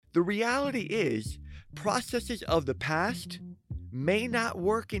The reality is, processes of the past may not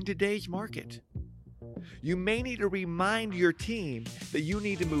work in today's market. You may need to remind your team that you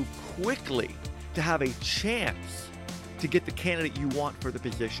need to move quickly to have a chance to get the candidate you want for the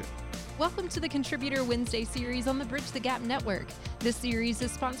position. Welcome to the Contributor Wednesday series on the Bridge the Gap Network. This series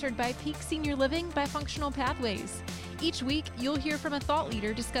is sponsored by Peak Senior Living by Functional Pathways. Each week, you'll hear from a thought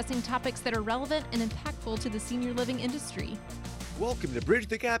leader discussing topics that are relevant and impactful to the senior living industry. Welcome to Bridge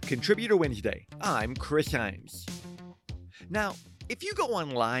the Gap Contributor Wednesday. I'm Chris Heinz. Now, if you go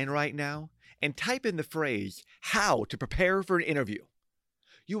online right now and type in the phrase, how to prepare for an interview,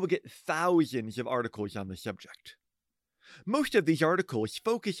 you will get thousands of articles on the subject. Most of these articles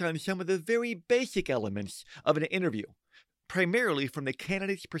focus on some of the very basic elements of an interview, primarily from the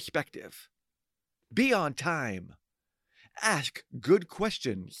candidate's perspective. Be on time. Ask good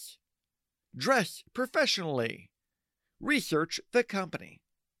questions. Dress professionally. Research the company.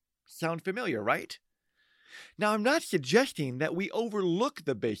 Sound familiar, right? Now, I'm not suggesting that we overlook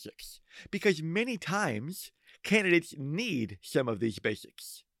the basics, because many times candidates need some of these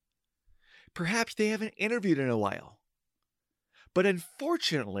basics. Perhaps they haven't interviewed in a while. But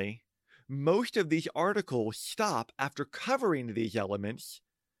unfortunately, most of these articles stop after covering these elements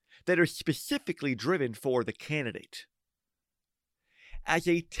that are specifically driven for the candidate. As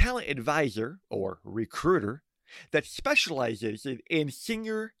a talent advisor or recruiter that specializes in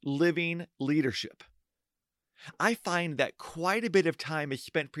senior living leadership, I find that quite a bit of time is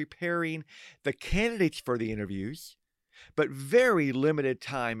spent preparing the candidates for the interviews, but very limited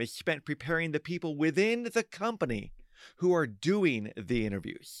time is spent preparing the people within the company who are doing the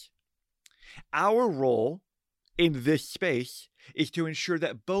interviews. Our role in this space is to ensure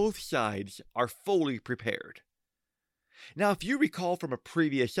that both sides are fully prepared. Now, if you recall from a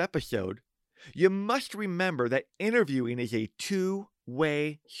previous episode, you must remember that interviewing is a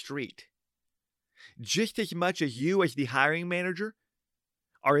two-way street. Just as much as you, as the hiring manager,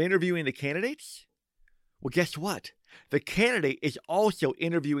 are interviewing the candidates, well, guess what? The candidate is also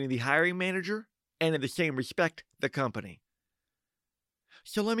interviewing the hiring manager, and in the same respect, the company.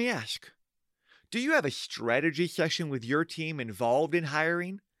 So let me ask, do you have a strategy session with your team involved in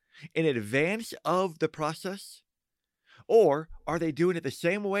hiring in advance of the process? Or are they doing it the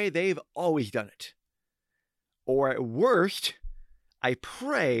same way they've always done it? Or at worst, I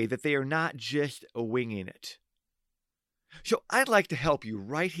pray that they are not just winging it. So I'd like to help you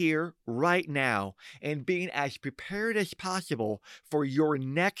right here, right now, in being as prepared as possible for your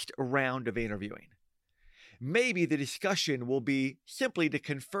next round of interviewing. Maybe the discussion will be simply to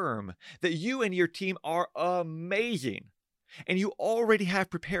confirm that you and your team are amazing and you already have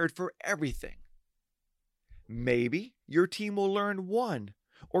prepared for everything. Maybe your team will learn one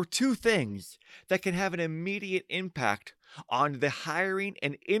or two things that can have an immediate impact on the hiring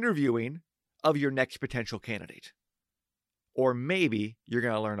and interviewing of your next potential candidate. Or maybe you're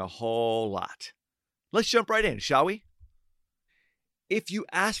going to learn a whole lot. Let's jump right in, shall we? If you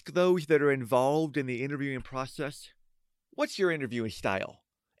ask those that are involved in the interviewing process, what's your interviewing style?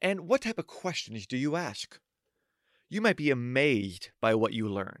 And what type of questions do you ask? You might be amazed by what you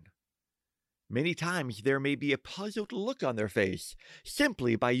learn. Many times there may be a puzzled look on their face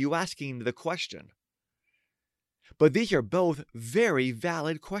simply by you asking the question. But these are both very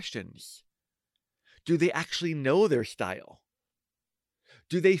valid questions. Do they actually know their style?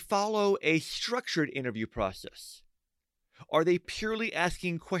 Do they follow a structured interview process? Are they purely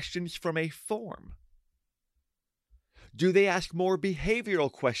asking questions from a form? Do they ask more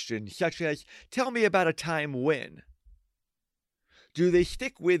behavioral questions such as, tell me about a time when? Do they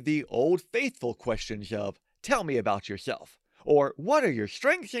stick with the old faithful questions of, tell me about yourself? Or what are your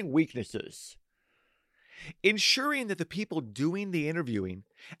strengths and weaknesses? Ensuring that the people doing the interviewing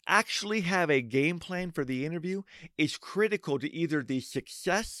actually have a game plan for the interview is critical to either the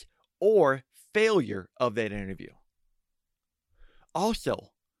success or failure of that interview.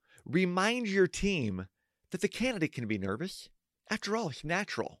 Also, remind your team that the candidate can be nervous. After all, it's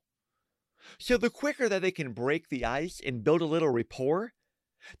natural. So the quicker that they can break the ice and build a little rapport,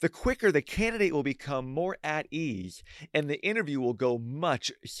 the quicker the candidate will become more at ease and the interview will go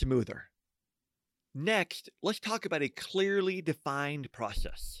much smoother. Next, let's talk about a clearly defined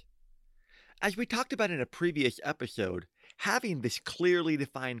process. As we talked about in a previous episode, having this clearly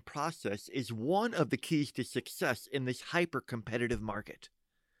defined process is one of the keys to success in this hyper-competitive market.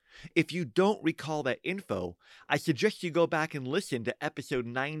 If you don't recall that info, I suggest you go back and listen to episode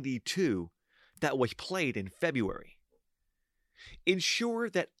 92 that was played in February. Ensure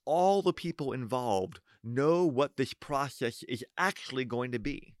that all the people involved know what this process is actually going to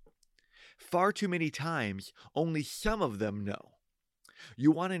be. Far too many times, only some of them know.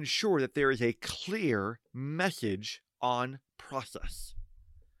 You want to ensure that there is a clear message on process.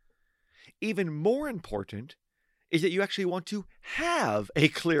 Even more important is that you actually want to have a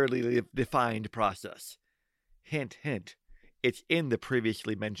clearly defined process. Hint, hint, it's in the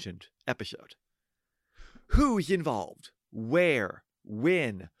previously mentioned episode. Who's involved? Where?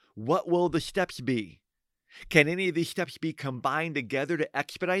 When? What will the steps be? Can any of these steps be combined together to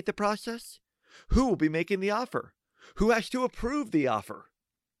expedite the process? Who will be making the offer? Who has to approve the offer?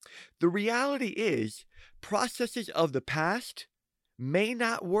 The reality is, processes of the past may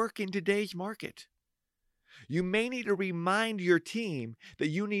not work in today's market. You may need to remind your team that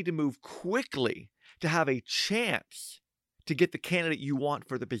you need to move quickly to have a chance to get the candidate you want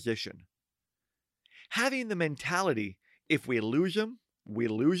for the position. Having the mentality, if we lose them, we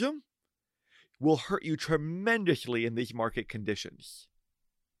lose them, will hurt you tremendously in these market conditions.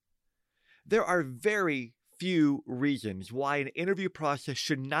 There are very few reasons why an interview process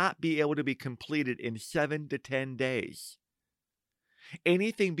should not be able to be completed in 7 to 10 days.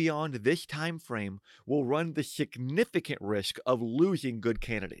 Anything beyond this time frame will run the significant risk of losing good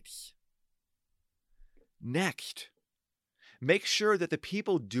candidates. Next, make sure that the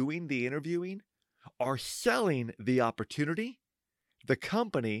people doing the interviewing are selling the opportunity, the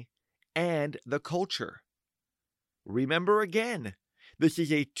company, and the culture. Remember again, this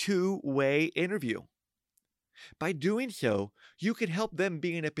is a two-way interview. By doing so, you can help them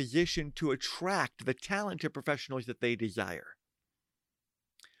be in a position to attract the talented professionals that they desire.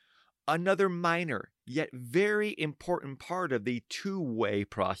 Another minor, yet very important part of the two-way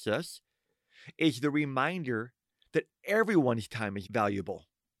process is the reminder that everyone's time is valuable.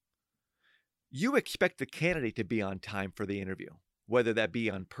 You expect the candidate to be on time for the interview, whether that be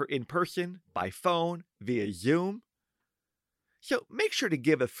in person, by phone, via Zoom. So make sure to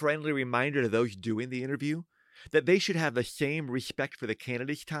give a friendly reminder to those doing the interview that they should have the same respect for the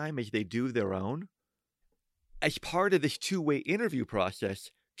candidate's time as they do their own. As part of this two-way interview process,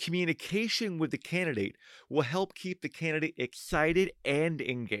 communication with the candidate will help keep the candidate excited and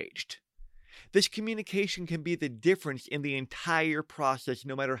engaged. This communication can be the difference in the entire process,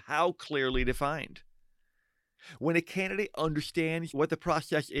 no matter how clearly defined. When a candidate understands what the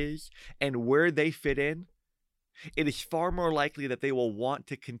process is and where they fit in, it is far more likely that they will want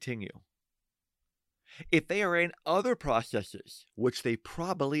to continue. If they are in other processes, which they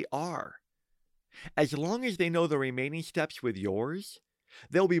probably are, as long as they know the remaining steps with yours,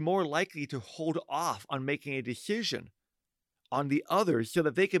 they'll be more likely to hold off on making a decision on the others so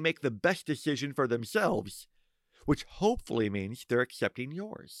that they can make the best decision for themselves, which hopefully means they're accepting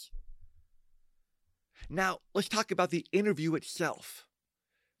yours. Now, let's talk about the interview itself.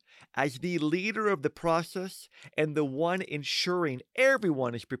 As the leader of the process and the one ensuring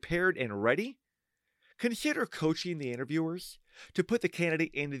everyone is prepared and ready, consider coaching the interviewers to put the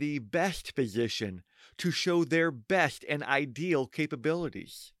candidate in the best position to show their best and ideal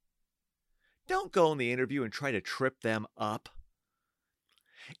capabilities. Don't go in the interview and try to trip them up.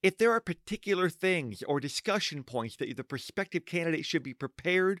 If there are particular things or discussion points that the prospective candidate should be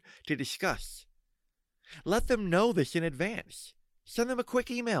prepared to discuss, let them know this in advance. Send them a quick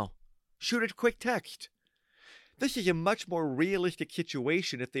email. Shoot a quick text. This is a much more realistic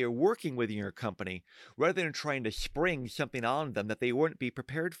situation if they are working within your company rather than trying to spring something on them that they wouldn't be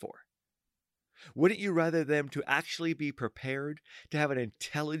prepared for. Wouldn't you rather them to actually be prepared to have an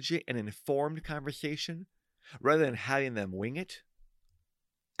intelligent and informed conversation rather than having them wing it?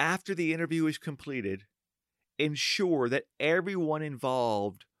 After the interview is completed, ensure that everyone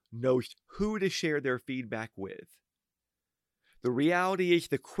involved knows who to share their feedback with. The reality is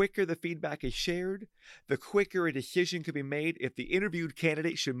the quicker the feedback is shared, the quicker a decision can be made if the interviewed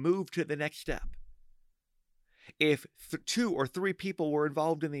candidate should move to the next step. If 2 or 3 people were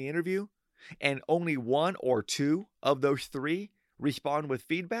involved in the interview and only 1 or 2 of those 3 respond with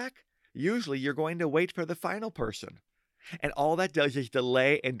feedback, usually you're going to wait for the final person. And all that does is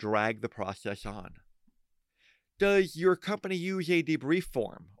delay and drag the process on. Does your company use a debrief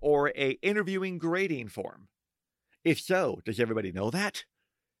form or an interviewing grading form? If so, does everybody know that?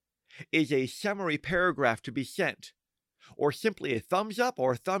 Is a summary paragraph to be sent, or simply a thumbs up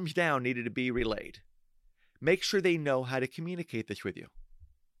or a thumbs down needed to be relayed? Make sure they know how to communicate this with you.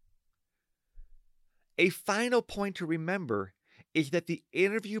 A final point to remember is that the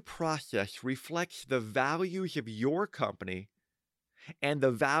interview process reflects the values of your company and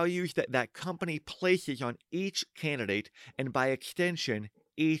the values that that company places on each candidate and, by extension,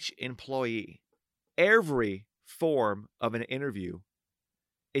 each employee. Every form of an interview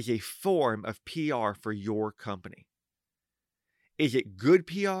is a form of PR for your company. Is it good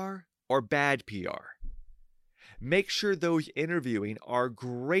PR or bad PR? Make sure those interviewing are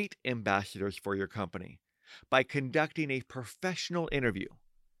great ambassadors for your company by conducting a professional interview,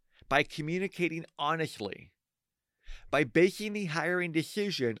 by communicating honestly, by basing the hiring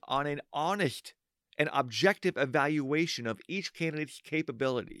decision on an honest and objective evaluation of each candidate's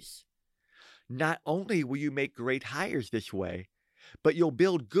capabilities. Not only will you make great hires this way, but you'll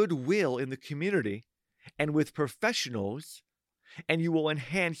build goodwill in the community and with professionals, and you will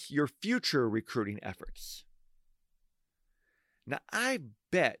enhance your future recruiting efforts. Now, I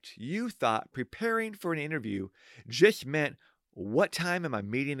bet you thought preparing for an interview just meant, what time am I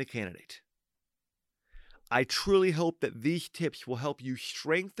meeting the candidate? I truly hope that these tips will help you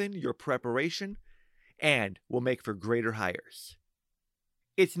strengthen your preparation and will make for greater hires.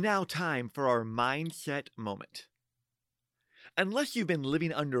 It's now time for our mindset moment. Unless you've been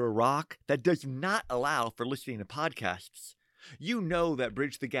living under a rock that does not allow for listening to podcasts, you know that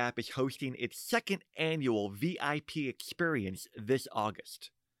Bridge the Gap is hosting its second annual VIP experience this August.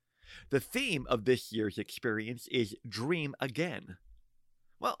 The theme of this year's experience is Dream Again.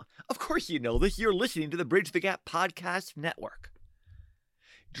 Well, of course you know this. You're listening to the Bridge the Gap podcast network.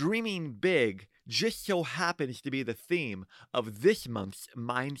 Dreaming big just so happens to be the theme of this month's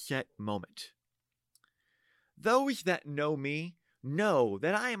mindset moment. Those that know me know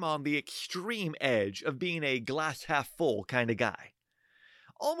that I am on the extreme edge of being a glass half full kind of guy.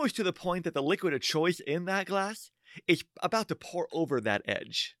 Almost to the point that the liquid of choice in that glass is about to pour over that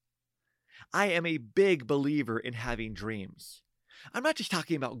edge. I am a big believer in having dreams. I'm not just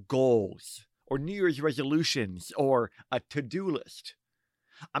talking about goals or New Year's resolutions or a to-do list.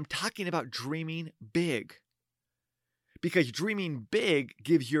 I'm talking about dreaming big. Because dreaming big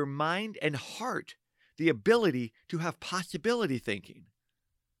gives your mind and heart the ability to have possibility thinking.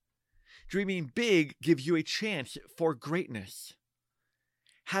 Dreaming big gives you a chance for greatness.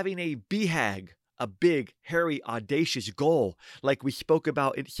 Having a BHAG, a big, hairy, audacious goal, like we spoke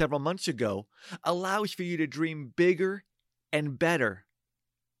about several months ago, allows for you to dream bigger and better.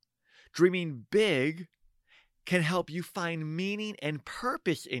 Dreaming big can help you find meaning and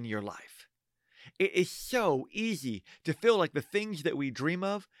purpose in your life. It is so easy to feel like the things that we dream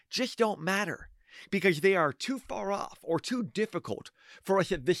of just don't matter because they are too far off or too difficult for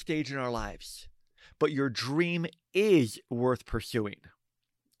us at this stage in our lives. But your dream is worth pursuing.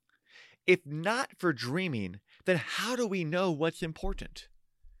 If not for dreaming, then how do we know what's important?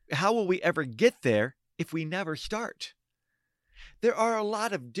 How will we ever get there if we never start? There are a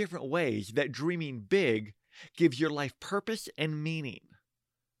lot of different ways that dreaming big gives your life purpose and meaning.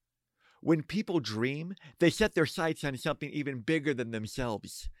 When people dream, they set their sights on something even bigger than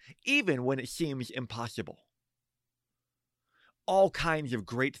themselves, even when it seems impossible. All kinds of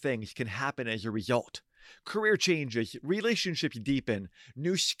great things can happen as a result. Career changes, relationships deepen,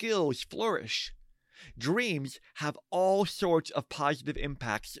 new skills flourish. Dreams have all sorts of positive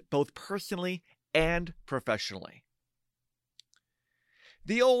impacts, both personally and professionally.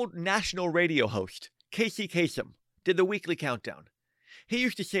 The old national radio host, Casey Kasem, did the weekly countdown. He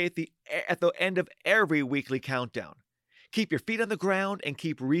used to say at the end of every weekly countdown, keep your feet on the ground and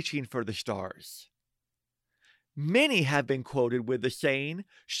keep reaching for the stars. Many have been quoted with the saying,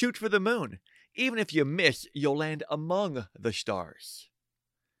 shoot for the moon. Even if you miss, you'll land among the stars.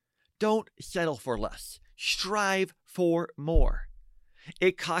 Don't settle for less. Strive for more.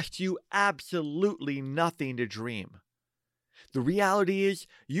 It costs you absolutely nothing to dream. The reality is,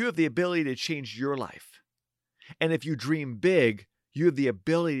 you have the ability to change your life. And if you dream big, you have the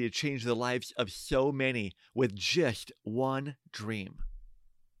ability to change the lives of so many with just one dream.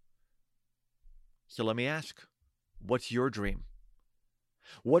 So let me ask, what's your dream?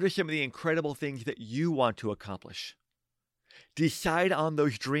 What are some of the incredible things that you want to accomplish? Decide on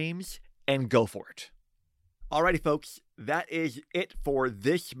those dreams and go for it. Alrighty, folks, that is it for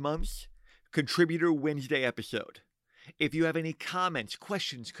this month's Contributor Wednesday episode. If you have any comments,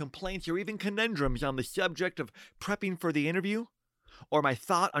 questions, complaints, or even conundrums on the subject of prepping for the interview, or my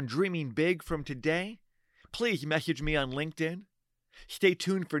thought on dreaming big from today, please message me on LinkedIn. Stay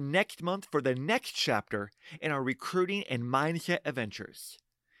tuned for next month for the next chapter in our recruiting and mindset adventures.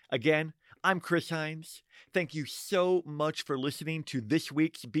 Again, I'm Chris Heinz. Thank you so much for listening to this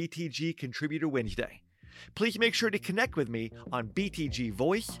week's BTG Contributor Wednesday. Please make sure to connect with me on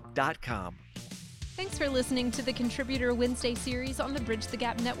btgvoice.com. Thanks for listening to the Contributor Wednesday series on the Bridge the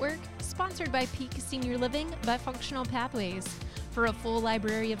Gap Network, sponsored by Peak Senior Living by Functional Pathways. For a full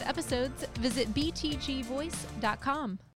library of episodes, visit btgvoice.com.